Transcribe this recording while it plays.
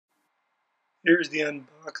Here's the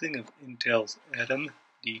unboxing of Intel's Atom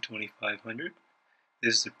D2500.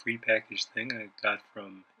 This is a pre-packaged thing I got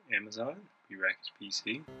from Amazon, pre-packaged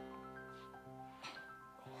PC.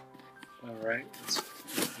 Alright, let's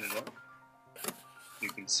open it up. You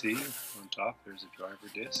can see on top there's a driver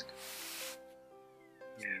disc,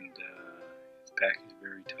 and it's packaged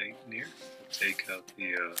very tight in here. We'll take out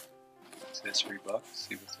the accessory box,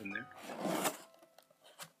 see what's in there.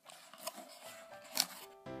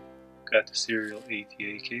 Got the serial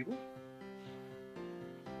ATA cable.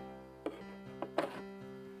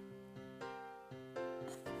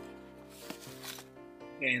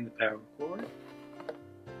 And the power cord.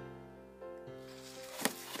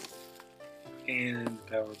 And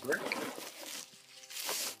the power brick.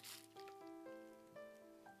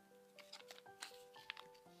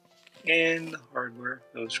 And the hardware,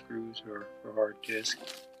 those screws are for hard disk.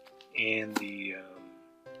 And the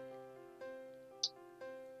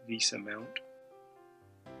Visa mount.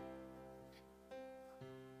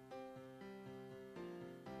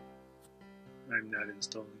 I'm not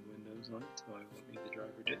installing Windows on it, so I won't need the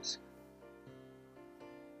driver disk.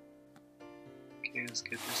 Okay, let's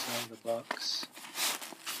get this out of the box.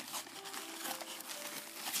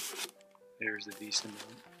 There's the Visa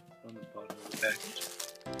mount on the bottom of the package.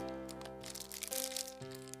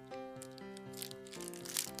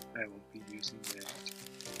 I won't be using that.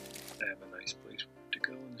 I have a nice place for it to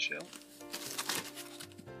go on the shelf.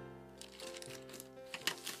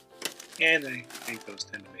 And I think those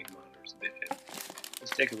tend to make monitors a bit heavy.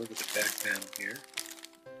 Let's take a look at the back panel here.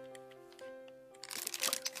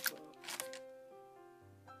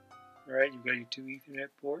 Alright, you've got your two Ethernet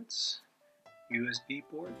ports, USB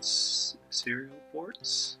ports, serial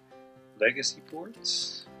ports, legacy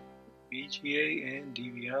ports, VGA and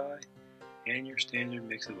DVI, and your standard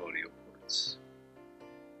mix of audio ports.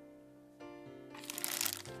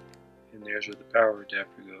 And there's where the power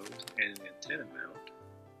adapter goes, and an antenna mount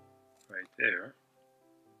right there.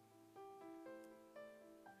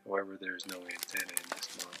 However, there's no antenna in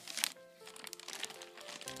this model.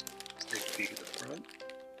 Let's take a peek at the front.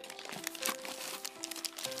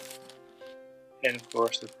 And of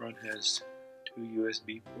course, the front has two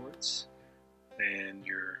USB ports and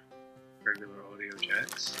your regular audio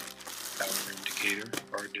jacks, power indicator,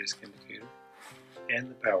 hard disk indicator, and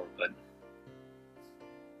the power button.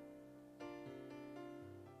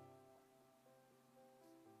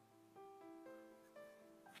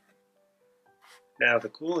 Now the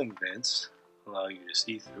cooling vents allow you to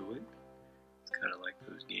see through it. It's kind of like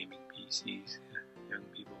those gaming PCs young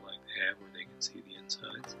people like to have where they can see the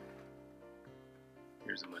insides.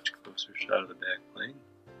 Here's a much closer shot of the back plane.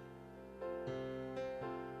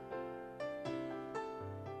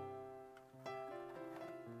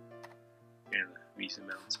 And the Visa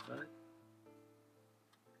mount spot.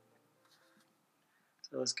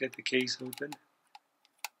 So let's get the case open.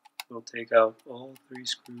 We'll take out all three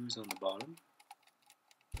screws on the bottom.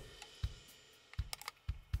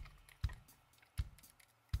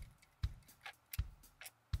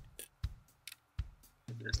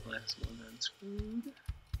 This last one unscrewed.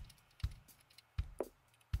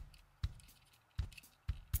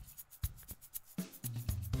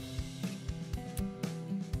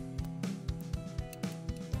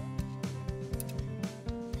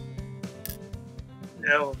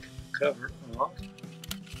 Now we'll cover off.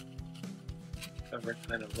 Cover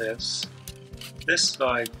kind of lifts. This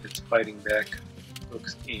side that's fighting back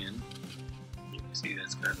hooks in. You can see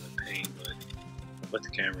that's kind of a pain, but I'll put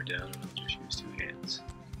the camera down and I'll just use two hands.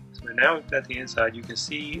 So now we've got the inside. You can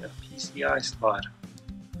see a PCI slot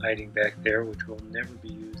hiding back there, which will never be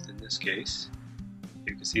used in this case.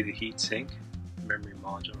 You can see the heatsink, memory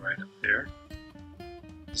module right up there.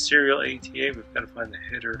 The serial ATA, we've got to find the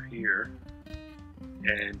header here.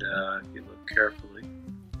 And if you look carefully,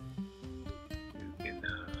 you can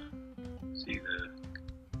see the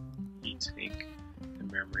heatsink, the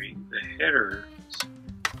memory. The headers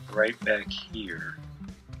right back here.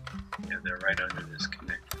 Yeah, they're right under this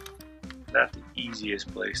connector. Not the easiest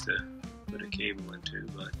place to put a cable into,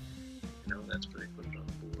 but you know, that's where they put it on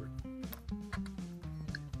the board.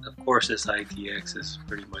 Of course, this ITX is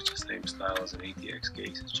pretty much the same style as an ATX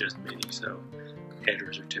case. It's just mini, so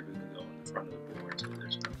headers are typically going in the front of the board, so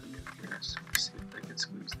there's nothing new here. So let's see if I can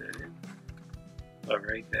squeeze that in.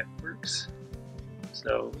 Alright, that works.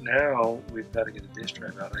 So now we've got to get a disk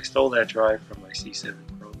drive out. I stole that drive from my C7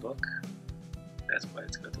 Chromebook. That's why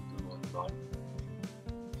it's got the blue on the bottom.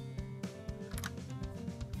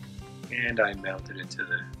 And I mounted it to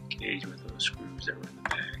the cage with those screws that were in the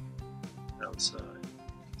bag outside.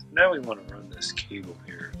 So now we want to run this cable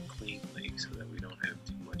here cleanly so that we don't have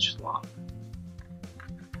too much slop.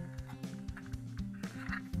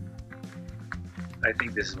 I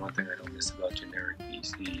think this is one thing I don't miss about generic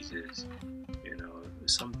PCs is,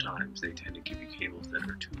 sometimes they tend to give you cables that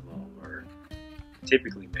are too long, or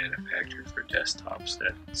typically manufactured for desktops.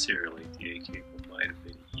 That serial ATA cable might have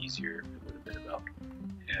been easier. It would have been about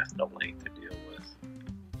half the length to deal with.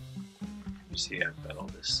 You see, I've got all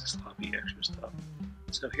this sloppy extra stuff.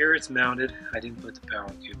 So here it's mounted. I didn't put the power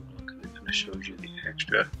cable on because it kind of shows you the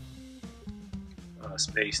extra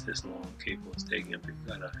space this long cable is taking up. If you've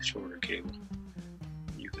got a shorter cable,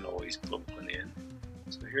 you can always put one in.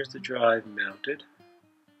 So here's the drive mounted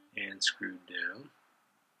and screwed down.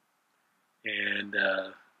 And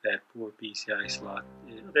that poor PCI slot,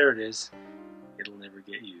 there it is. It'll never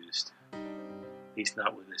get used. At least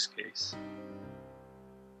not with this case.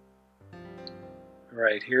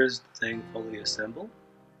 Alright, here's the thing fully assembled.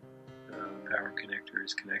 Power connector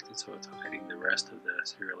is connected, so it's hiding the rest of the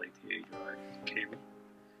serial ATA drive cable.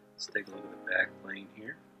 Let's take a look at the back plane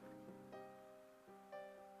here.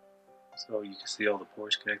 So you can see all the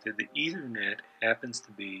ports connected. The Ethernet happens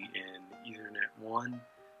to be in Ethernet 1.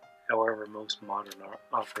 However, most modern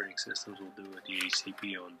operating systems will do a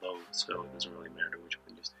DHCP on both, so it doesn't really matter which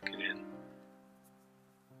one you stick it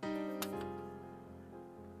in.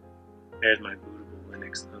 There's my bootable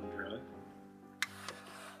Linux thumb drive.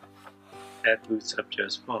 That boots up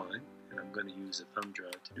just fine, and I'm going to use a thumb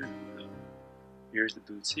drive to do the boot up. Here's the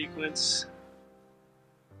boot sequence,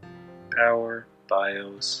 power,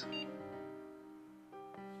 BIOS,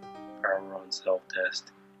 power on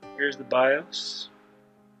self-test. Here's the BIOS.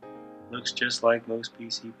 Looks just like most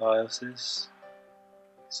PC BIOSes.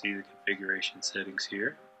 See the configuration settings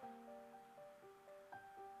here.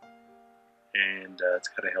 And it's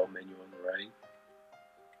got a help menu on the right.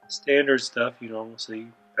 Standard stuff you normally see,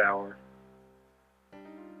 power,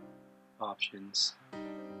 options,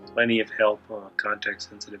 plenty of help, context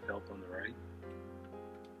sensitive help on the right.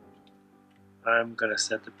 I'm going to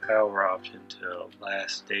set the power option to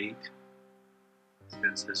last date,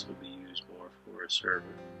 since this will be used more for a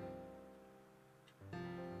server.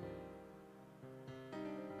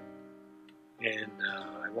 And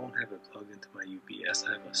I won't have it plugged into my UPS.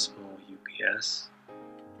 I have a small UPS,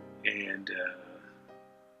 and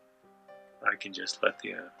I can just let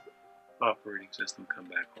the operating system come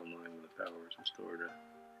back online when the power is restored.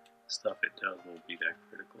 Stuff it does won't be that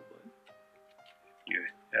critical, but if you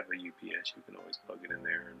have a UPS, you can always plug it in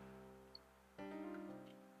there and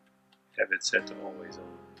have it set to always on.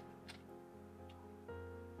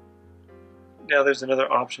 Now there's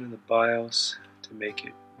another option in the BIOS to make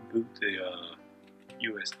it boot the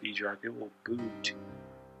USB drive. It will boot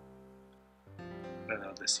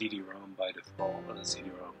the CD-ROM by default,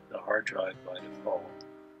 the hard drive by default.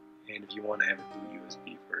 And if you want to have it boot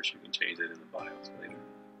USB first, you can change it in the BIOS later.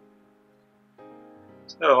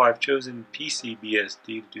 So I've chosen PC-BSD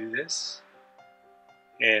to do this,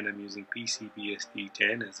 and I'm using PC-BSD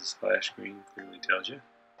 10 as the splash screen clearly tells you.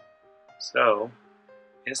 So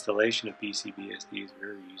installation of PC-BSD is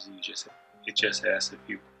very easy. It just asks a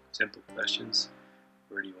few simple questions.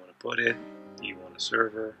 Where do you want to put it? Do you want a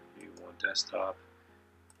server? Do you want desktop?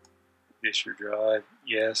 Is this your drive?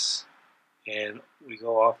 Yes. And we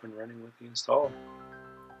go off and running with the installer.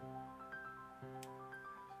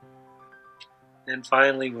 And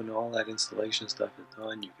finally, when all that installation stuff is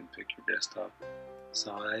done, you can pick your desktop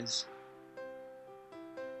size,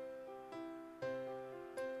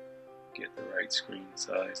 get the right screen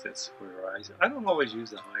size that's squarized. I don't always use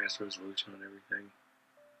the highest resolution on everything.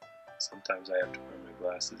 Sometimes I have to wear my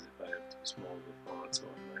glasses if I have too small of a font, so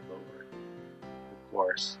I might lower it. Of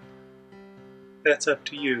course, that's up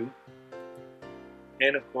to you.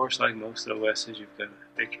 And of course, like most OSs, you've got to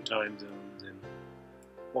pick your time zones and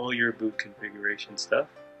all your boot configuration stuff.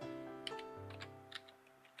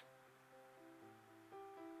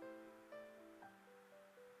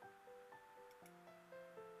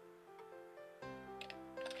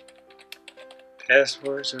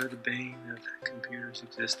 Passwords are the bane of computer's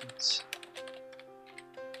existence.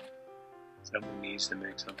 Someone needs to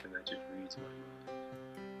make something that just reads my mind.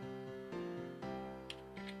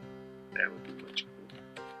 That would be much cooler.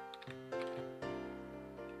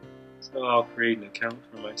 So I'll create an account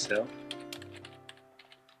for myself.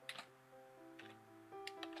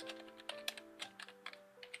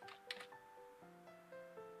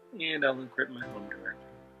 And I'll encrypt my home directory.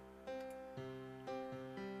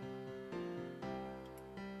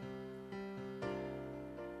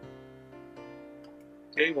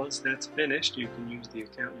 Okay, once that's finished, you can use the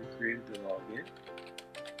account you created to log in.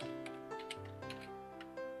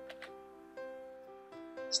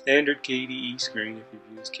 Standard KDE screen if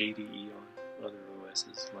you've used KDE on other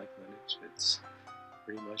OSs like Linux. It's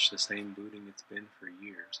pretty much the same booting it's been for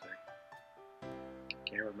years.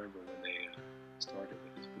 can't remember when they started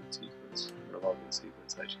with this boot sequence, or login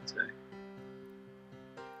sequence, I should say.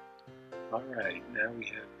 Alright, now we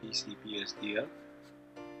have PC-BSD up,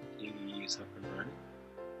 KDE is up and running.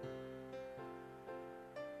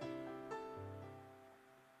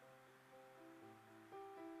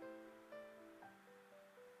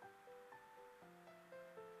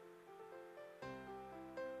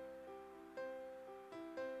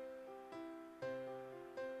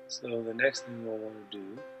 So the next thing we'll want to do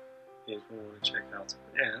is we'll want to check out some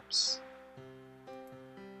apps.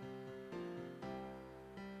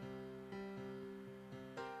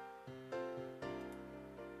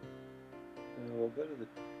 We'll go to the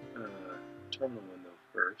terminal window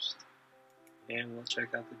first, and we'll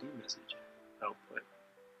check out the D message output.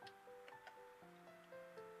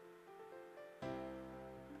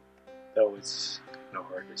 Though it's kind of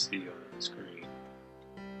hard to see on the screen.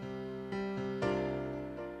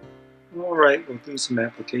 Alright, we'll do some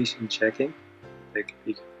application checking. Take a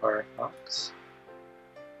peek at Firefox.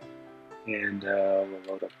 And we'll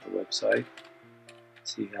load up the website,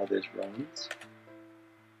 see how this runs.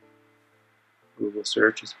 Google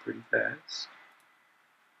search is pretty fast.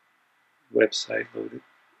 Website loaded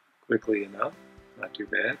quickly enough, not too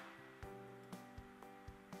bad.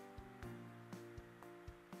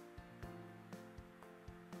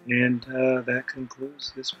 And that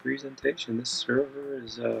concludes this presentation. This server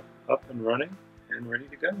is up and running and ready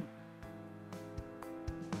to go.